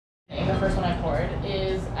first one I poured,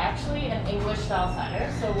 is actually an English style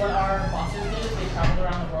cider. So what our bosses did is they traveled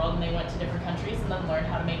around the world and they went to different countries and then learned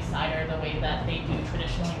how to make cider the way that they do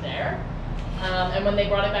traditionally there. And when they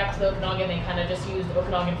brought it back to the Okanagan, they kind of just used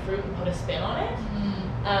Okanagan fruit and put a spin on it.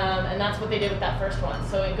 And that's what they did with that first one.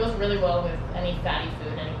 So it goes really well with any fatty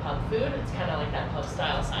food, any pub food. It's kind of like that pub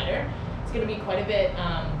style cider. It's going to be quite a bit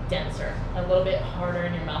denser, a little bit harder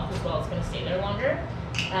in your mouth as well. It's going to stay there longer.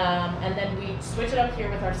 And then we switch it up here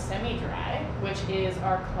with our semi-dry, which is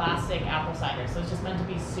our classic apple cider. So it's just meant to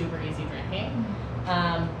be super easy drinking.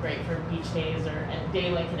 Great for beach days or a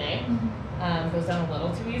day like today. Goes down a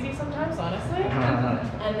little too easy sometimes, honestly.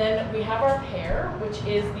 And then we have our pear, which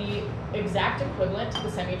is the exact equivalent to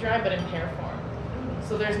the semi-dry, but in pear form.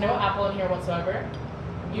 So there's no apple in here whatsoever.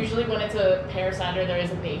 Usually when it's a pear cider, there is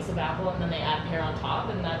a base of apple and then they add pear on top,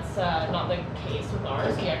 and that's not the case with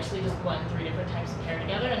ours. We actually just blend 3 different types of pear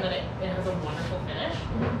together, and then it has a wonderful finish.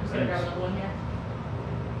 I'm just gonna grab another one here.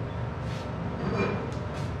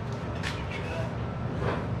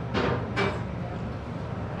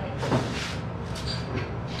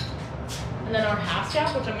 And then our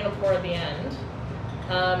HANDCRAFTED, which I'm going to pour at the end,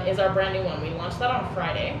 is our brand new one. We launched that on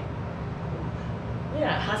Friday.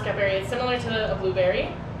 Yeah, HANDCRAFTED berry. It's similar to a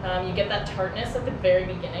blueberry. You get that tartness at the very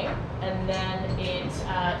beginning, and then it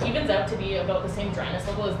evens out to be about the same dryness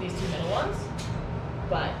level as these 2 middle ones.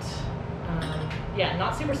 But yeah,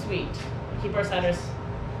 not super sweet. We keep our ciders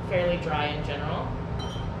fairly dry in general.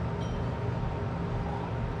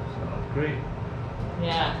 Sounds great.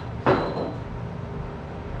 Yeah.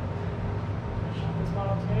 This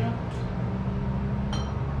bottle too.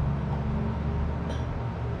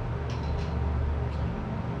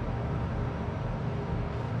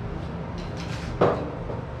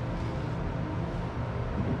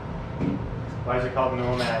 Why is it called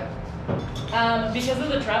NOMAD? Because of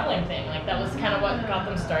the traveling thing. Like that was kind of what got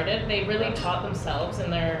them started. They really taught themselves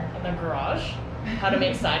in their garage how to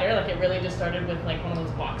make cider. Like it really just started with like one of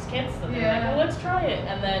those box kits. And they were like, well, let's try it.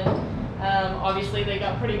 And then obviously they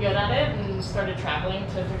got pretty good at it and started traveling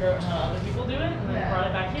to figure out how other people do it, and then brought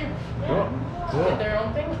it back here. Yeah. Cool. Did their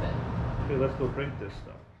own thing with it. Okay, let's go drink this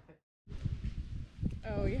stuff.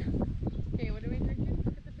 Oh yeah. Okay, what are we drinking?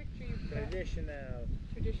 Look at the picture you've got.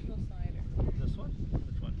 Traditional cider. This one?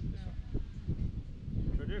 Which one? This one.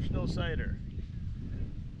 Traditional cider.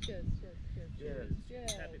 Cheers, cheers, cheers. Cheers.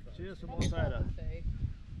 Cheers. Happy fun. Cheers for more cider.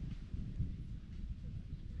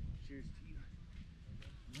 Cheers to you.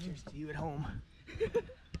 Cheers to you at home.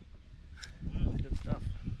 Good stuff.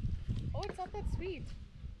 Oh, it's not that sweet.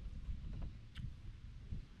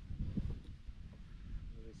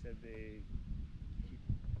 They said they keep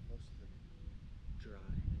most of them dry.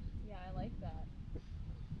 Yeah, I like that.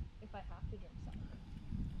 If I have to drink some.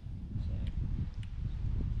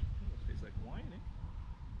 It tastes like wine, eh?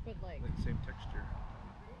 But like the same texture.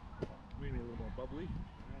 Maybe a little more bubbly.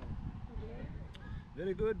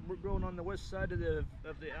 Very good. We're growing on the west side of the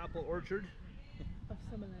apple orchard. of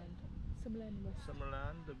Summerland. Summerland West.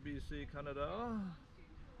 Summerland of BC, Canada.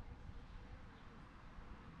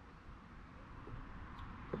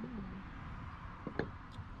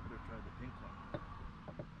 Better try the pink one.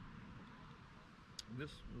 And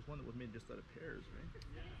this was one that was made just out of pears, right?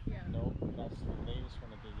 Yeah. No, that's the latest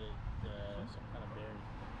one that they did. Some kind of berry.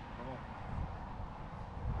 Oh.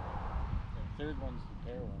 The third one's the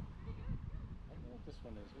pear one. I don't know what this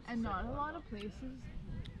one is. What's And the not second a one? lot of places.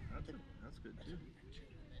 That's good too. The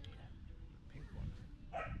pink one.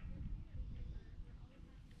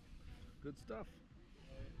 Good stuff.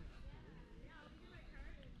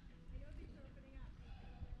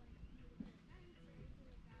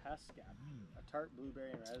 HANDCRAFTED. A tart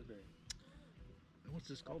blueberry and raspberry. What's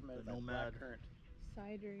this called? Made The by NOMAD. Current.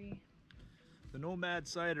 Cidery. The NOMAD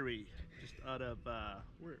Cidery, just out of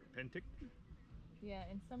where? Penticton? Yeah,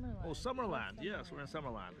 in Summerland. Oh, Summerland. Yes, we're in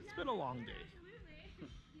Summerland. It's been a long day.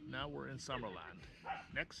 Now we're in Summerland.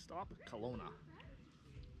 Next stop, Kelowna.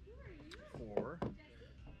 For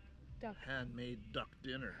Duck. handmade duck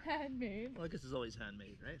dinner. Handmade. Well, I guess it's always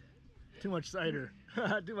handmade, right? Too much cider.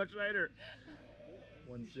 Too much cider.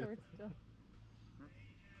 One sip. Short still.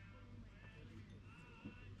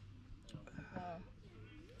 Wow.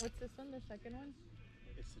 What's this one? The second one?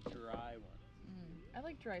 It's a dry one. I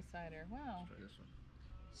like dry cider. Wow. Try this one.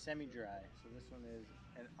 Semi-dry. So this one is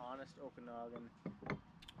an honest Okanagan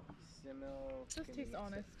This tastes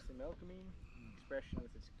honest. similkamine expression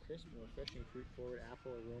with its crisp and refreshing fruit-forward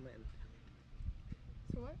apple aroma and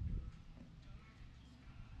So what?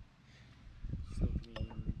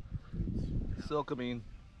 silkamine fruits. Silkamine.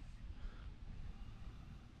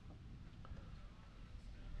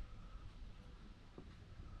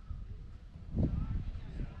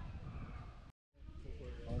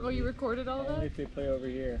 you recorded all Only that? if they play over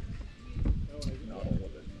here. No.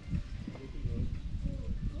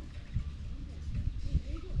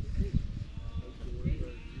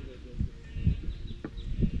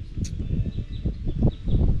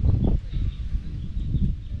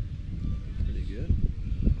 Pretty good.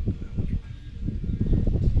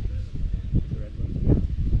 The red one.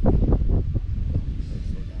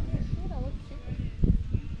 Oh, that looks chicken.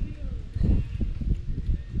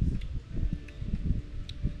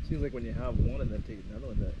 Seems like when you have one and then take another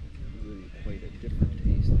one, that really quite a different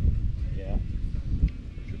taste. Yeah.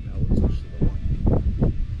 Your palate's so slow.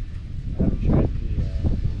 I haven't tried the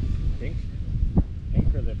Pink?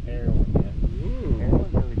 pink or the pear one yet. Ooh. Pear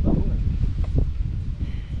one's really bubbling.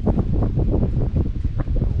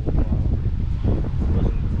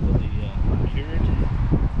 Wasn't really cured.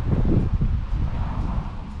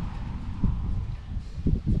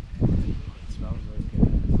 It smells like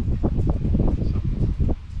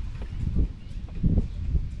something.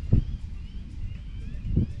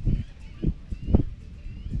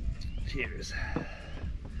 Cheers.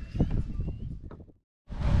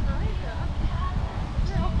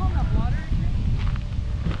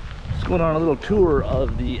 Just going on a little tour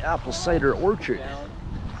of the apple cider orchard.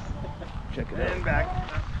 Check it out. And back.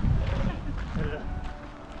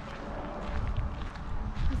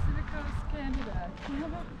 Pacific Coast, Canada.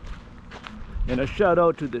 And a shout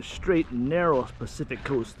out to the straight and narrow Pacific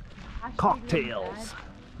Coast Hashtag cocktails. them,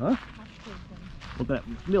 Huh? Dad. Hashtag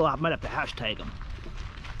them. We're gonna, might have to hashtag them.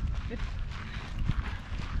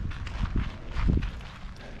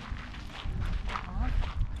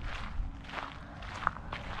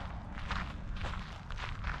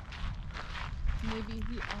 Maybe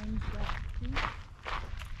he owns that too.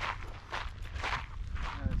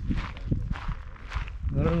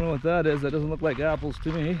 I don't know what that is. That doesn't look like apples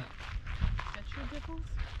to me. Vegetables?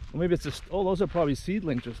 Well, maybe it's just, oh, those are probably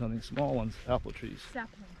seedlings or something, small ones, apple trees.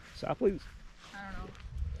 Sapling. Saplings? I don't know.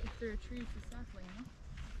 If they're a tree, it's a sapling, no?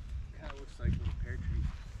 Kind of looks like little pear trees.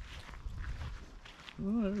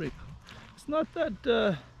 Oh, there we go. It's not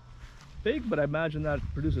that big, but I imagine that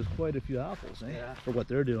produces quite a few apples, eh? Yeah. For what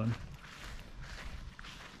they're doing.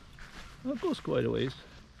 Well, it goes quite a ways.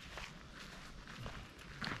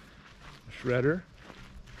 Shredder.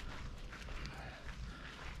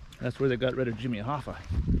 That's where they got rid of Jimmy Hoffa.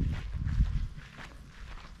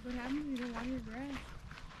 What happens if you don't want your grass?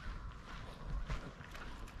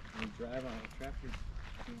 You drive on a tractor.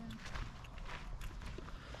 Yeah.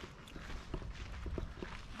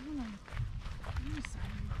 I don't know. I'm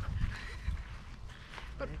excited.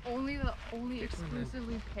 But only the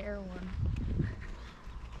exclusively pear one.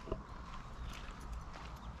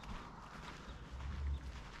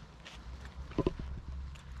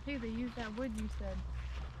 Hey, they use that wood you said.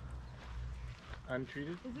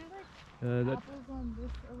 Untreated? Is it like That, apples on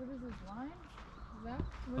this, or what is this, lime? Is that?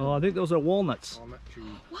 oh, I think those are walnuts. Walnut tree.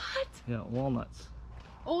 What? Yeah, walnuts.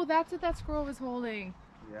 Oh, that's what that squirrel was holding.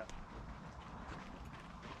 Yeah.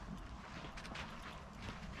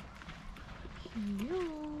 Cute.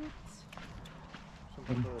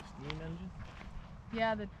 Something for a steam engine?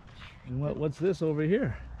 Yeah, the And what's this over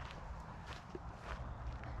here?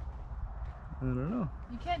 I don't know.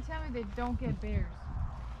 you can't tell me they don't get bears.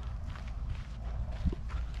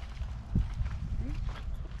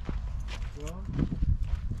 Well,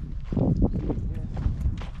 yeah.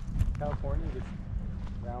 California gets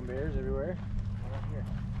brown bears everywhere. Why not here?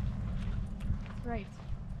 Right.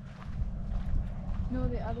 No,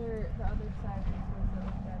 the other side was that.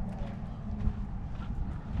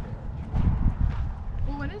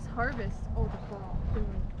 Well, when is harvest? Oh, the fall.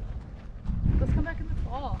 Let's come back in the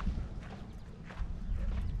fall.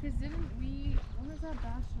 Because didn't we? When was that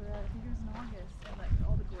bachelorette? I think it was in August, and like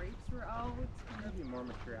all the grapes were out. There'd be more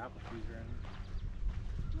mature apple trees around.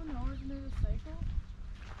 I don't know. Isn't there a cycle?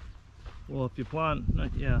 Well, if you plant,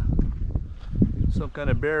 yeah, some kind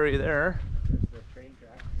of berry there. There's the train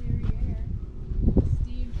track. Derriere.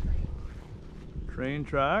 Steam train. Train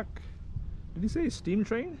track. Did you say steam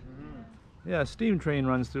train? Yeah, steam train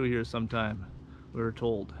runs through here sometime, we were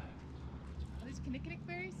told. Are these Kinnikinnick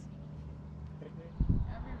berries?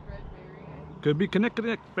 Every red berry. Could be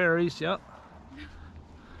Kinnikinnick berries, yeah.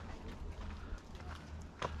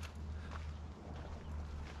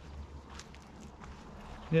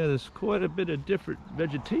 Yeah, there's quite a bit of different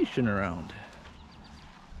vegetation around.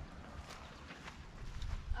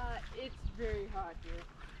 It's very hot here.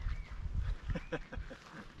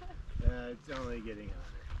 It's only getting hotter.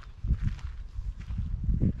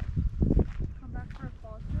 Come back for a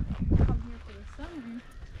fall trip. Come here for the summer.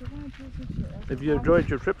 We're gonna do a picture. Have you enjoyed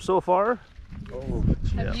your trip so far? Oh,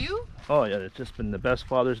 Yeah. Have you? Oh yeah, it's just been the best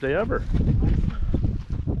Father's Day ever. Oh